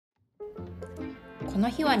この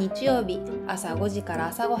日は日曜日、朝5時から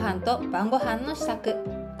朝ごはんと晩ご飯の支度、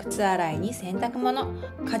靴洗いに洗濯物、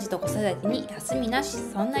家事と子育てに休みなし、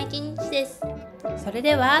そんな一日です。それ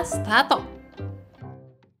ではスタート。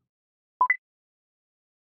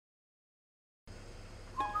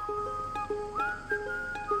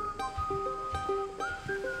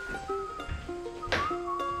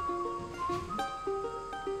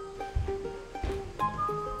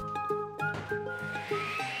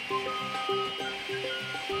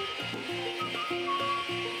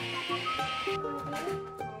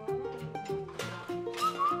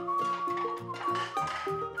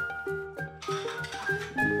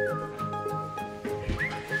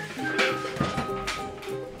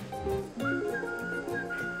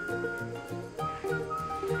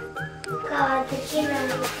はできない。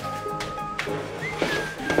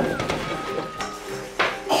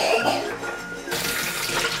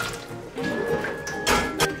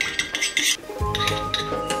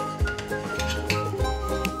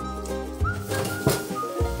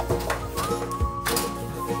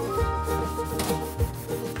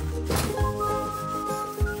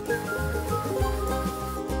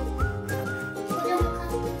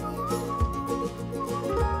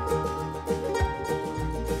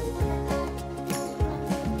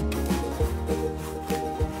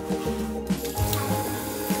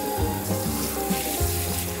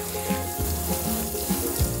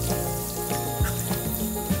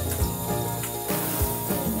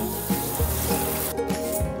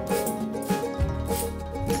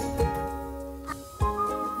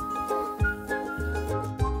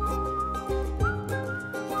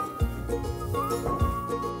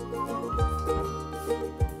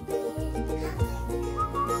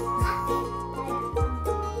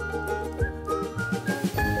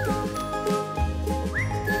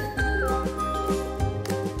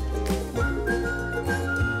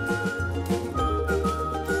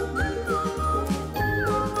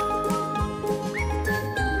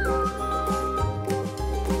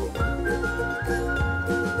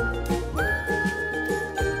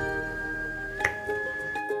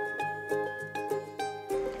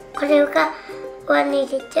これが輪に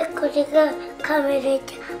入れて、これがカメラ入れ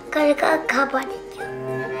て、これがカバー入れて。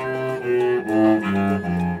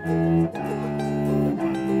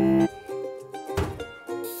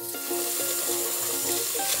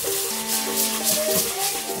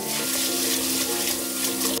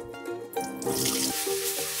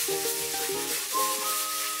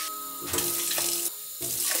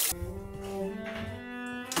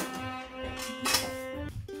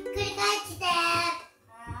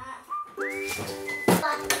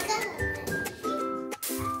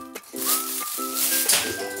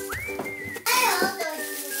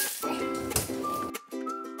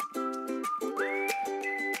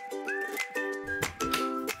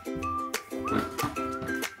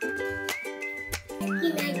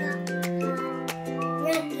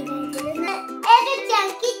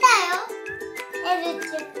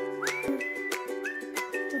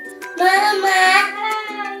ママ、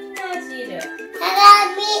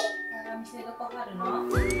鏡それどこ貼るの？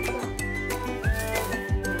これか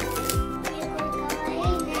わい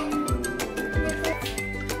いね。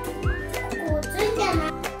ここついてな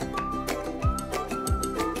い。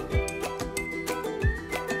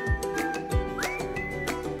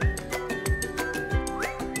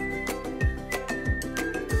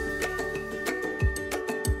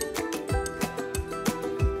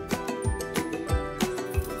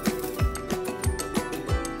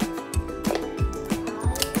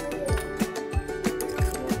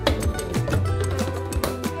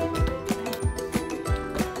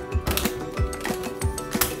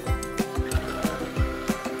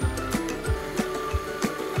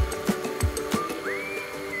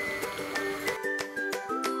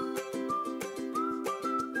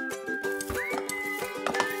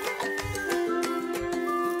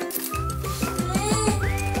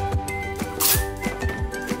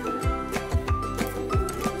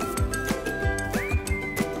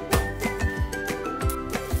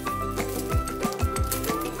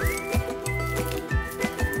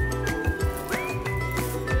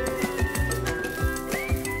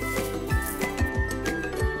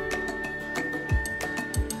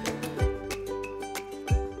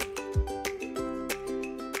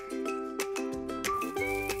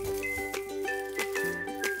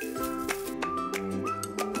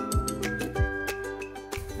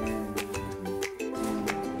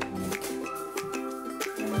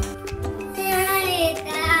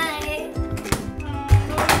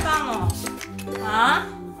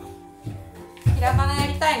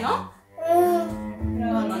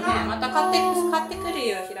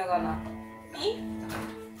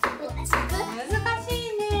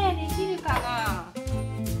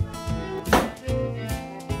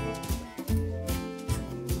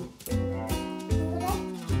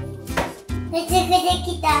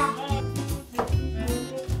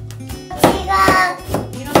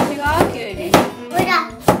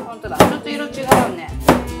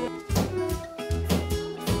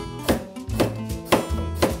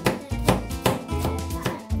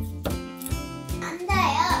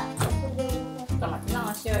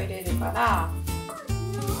から。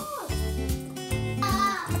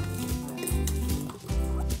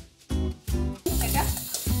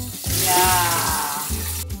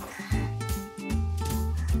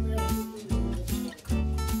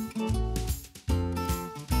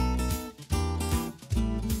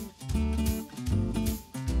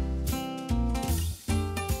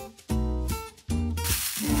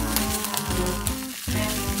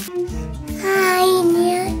いやいい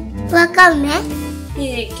匂い。わかめ。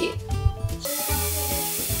ひじき。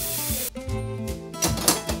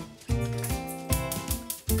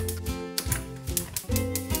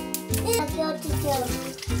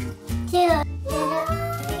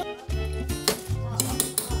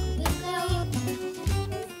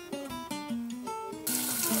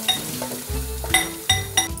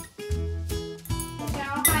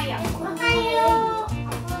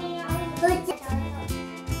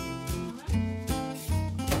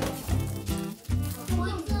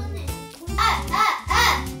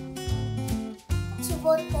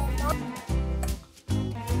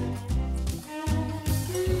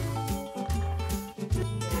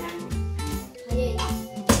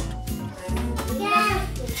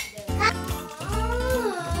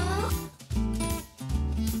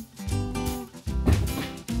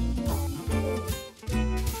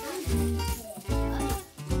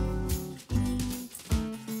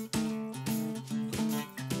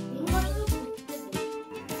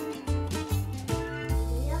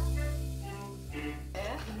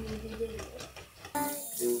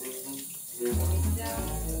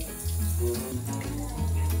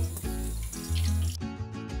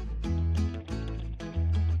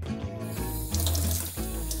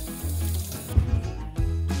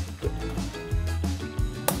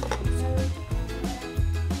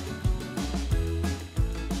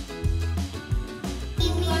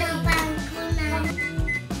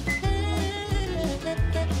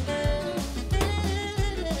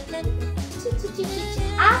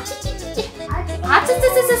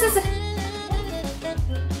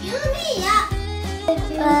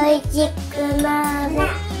おいしくなる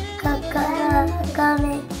心がめ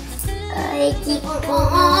おいしくな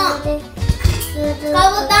る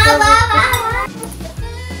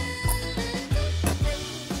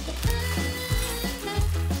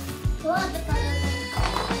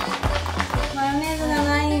マヨネーズがな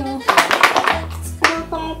いよ。作ろう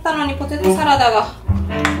と思ったのにポテトサラダが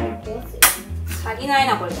足りない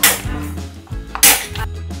なこれ。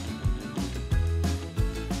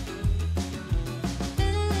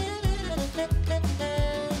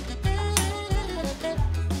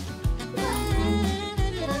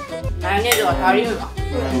マヨネーズが足りるわ。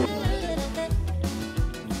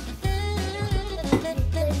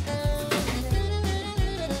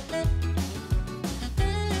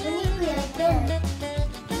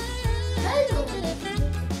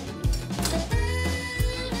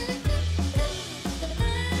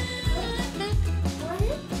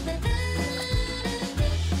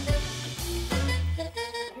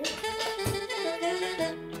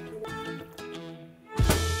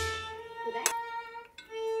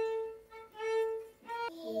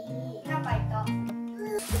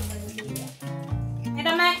目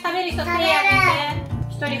玉焼き食べる人手挙げて。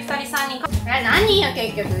1人2人3人。何人や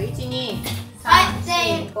結局。1、2、3、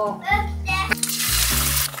4、5。や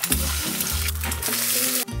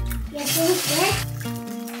ってみて。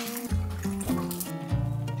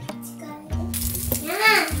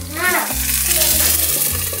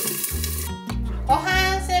ご飯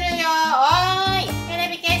するよ。おーい。テレ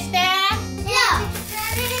ビ消して。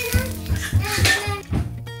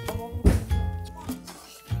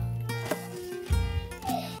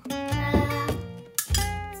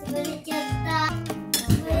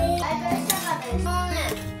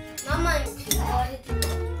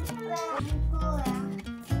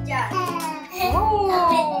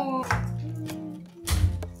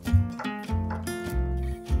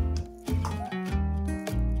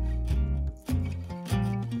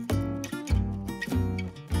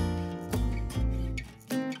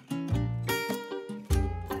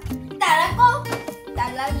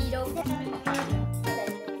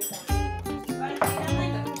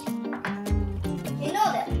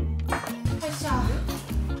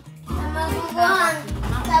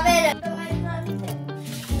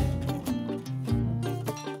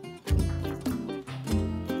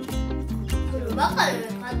バカで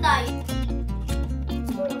硬い。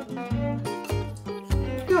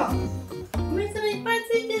米粒いっぱい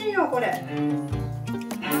ついてるよこれ。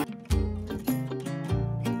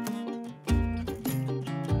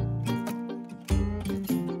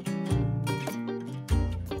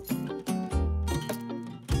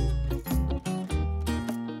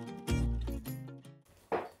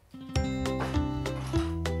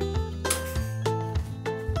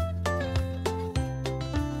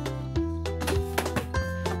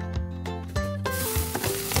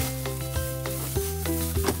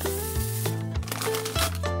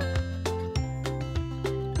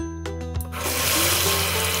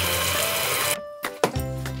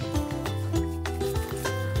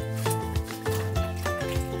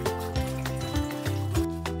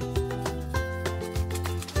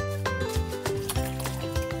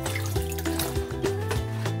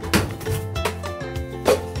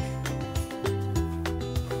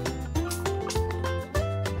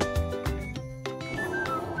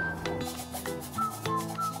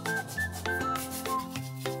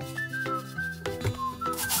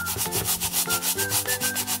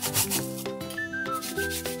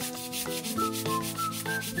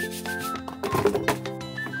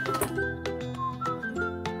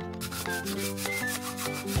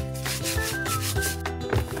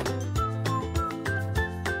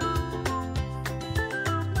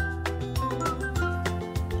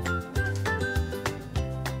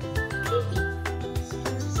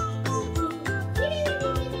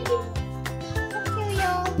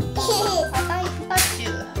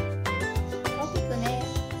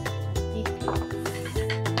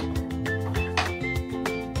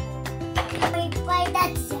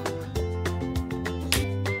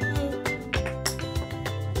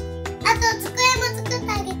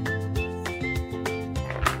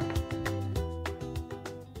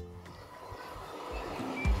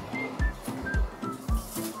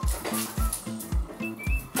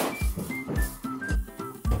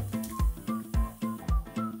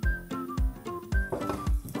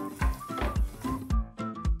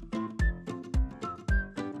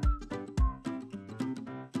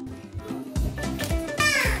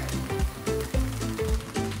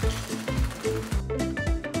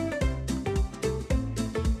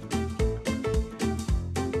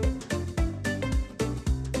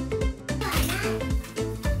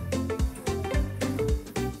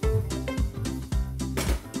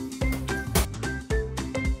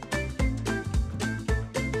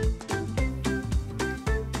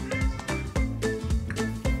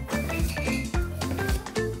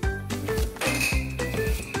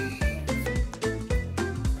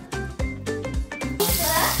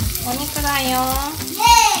お肉だよ。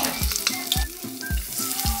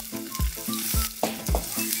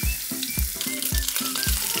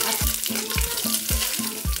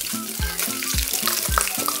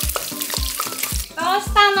どう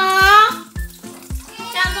したの？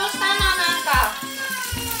ちゃんどうしたの？なんか。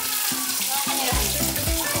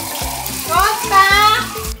どうした？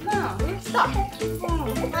どうした？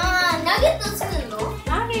ナゲット作るの？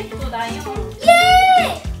ナゲットだよ。イエ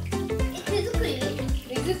ーイ！手作り？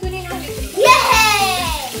手作りナゲット。イエー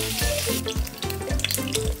イ！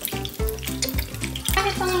ナゲ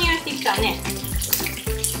ットの匂いしてきたね。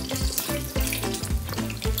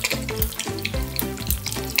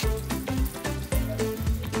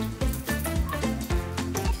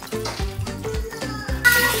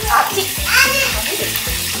あっち。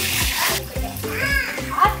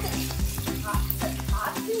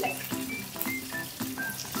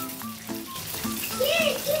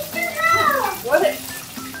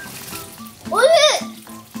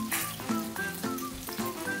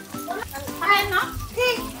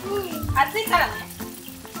暑いからね。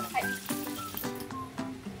はい。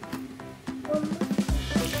こっ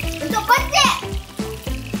ち。